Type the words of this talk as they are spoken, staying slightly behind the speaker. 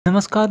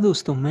नमस्कार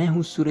दोस्तों, मैं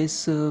हूँ सुरेश।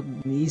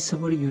 इस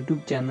हमारे यूट्यूब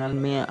चैनल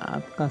में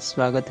आपका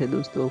स्वागत है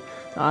दोस्तों।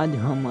 आज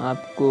हम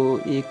आपको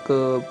एक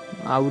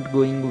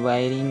आउटगोइंग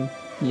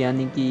वायरिंग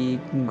यानी कि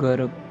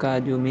घर का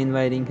जो मेन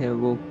वायरिंग है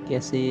वो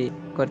कैसे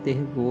करते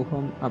हैं वो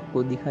हम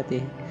आपको दिखाते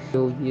हैं।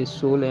 तो ये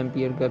 16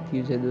 एम्पियर का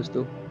फ्यूज़ है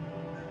दोस्तों,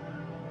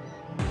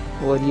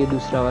 और ये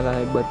दूसरा वाला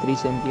है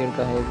 32 एम्पियर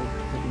का है,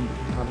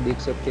 वो आप देख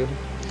सकते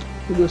हो।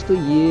 तो दोस्तों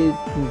ये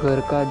घर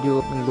का जो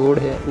लोड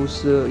है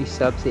उस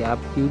हिसाब से आप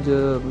फ्यूज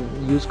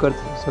यूज़ कर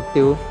सकते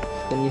हो।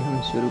 चलिए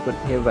हम शुरू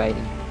करते हैं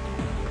वायरिंग।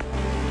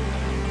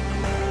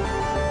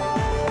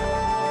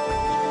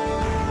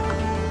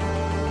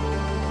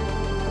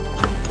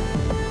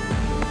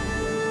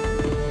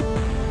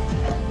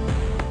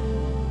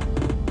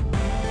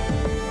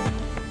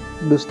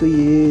 दोस्तों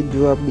ये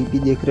जो आप डीपी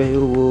देख रहे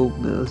हो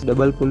वो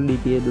डबल पोल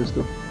डीपी है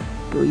दोस्तों।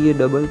 तो ये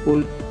डबल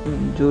पोल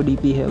जो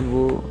डीपी है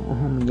वो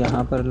हम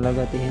यहाँ पर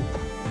लगाते हैं।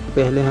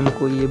 पहले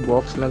हमको ये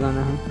बॉक्स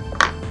लगाना है।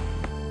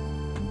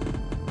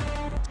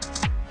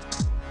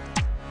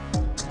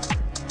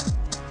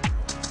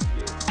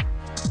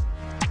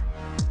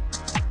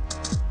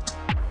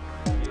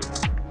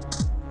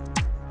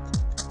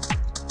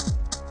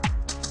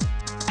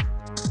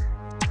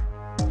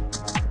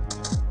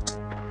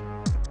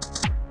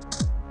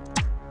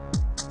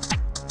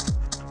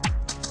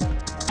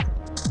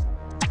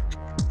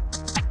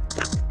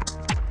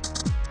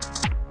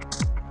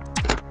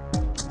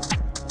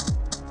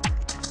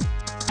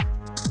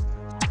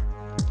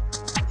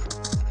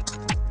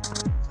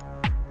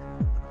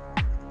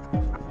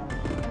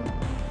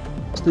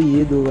 तो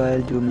ये दो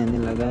वायर जो मैंने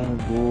लगाए हैं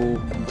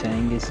वो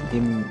जाएंगे सीधे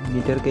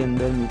मीटर के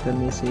अंदर। मीटर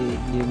में से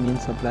ये मेन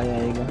सप्लाई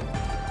आएगा।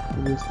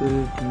 तो दोस्तों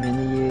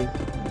मैंने ये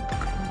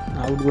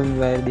आउटगोइंग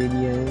वायर दे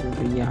दिया है,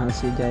 तो यहाँ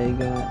से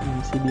जाएगा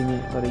MCB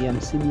में, और ये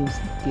MCB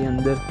के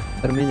अंदर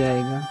घर में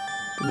जाएगा।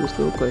 तो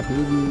दोस्तों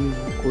कहीं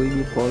भी कोई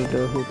भी फॉल्ट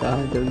होता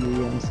है तो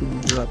ये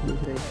MCB जो आप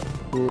देख रहे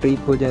हैं वो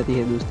ट्रिप हो जाती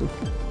है दोस्तों।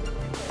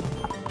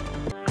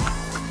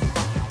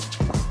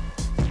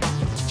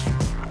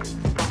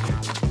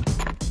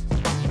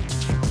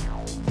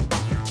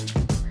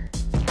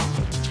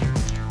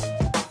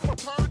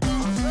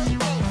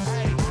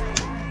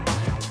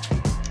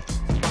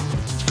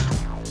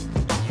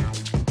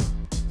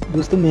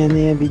 दोस्तों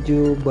मैंने अभी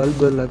जो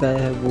बल्ब लगाया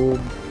है वो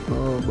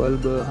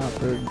बल्ब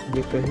आप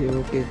देख रहे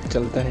हो कि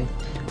चलता है।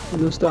 तो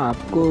दोस्तों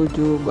आपको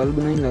जो बल्ब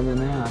नहीं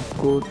लगाना है,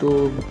 आपको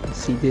तो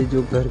सीधे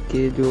जो घर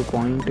के जो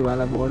पॉइंट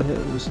वाला बोर्ड है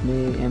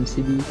उसमें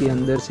MCB के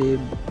अंदर से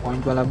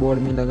पॉइंट वाला बोर्ड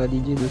में लगा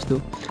दीजिए दोस्तों।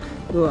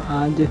 तो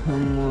आज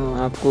हम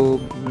आपको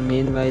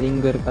मेन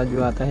वायरिंग घर का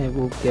जो आता है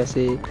वो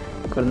कैसे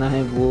करना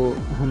है वो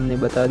हमने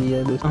बता दिया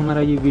है दोस्तों।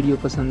 हमारा ये वीडियो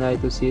पसंद आए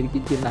तो शेयर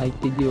कीजिए, लाइक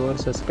कीजिए और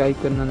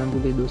सब्सक्राइब करना ना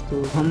भूलिए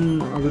दोस्तों।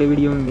 हम अगले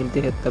वीडियो में मिलते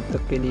हैं, तब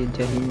तक के लिए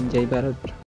जय हिंद, जय भारत।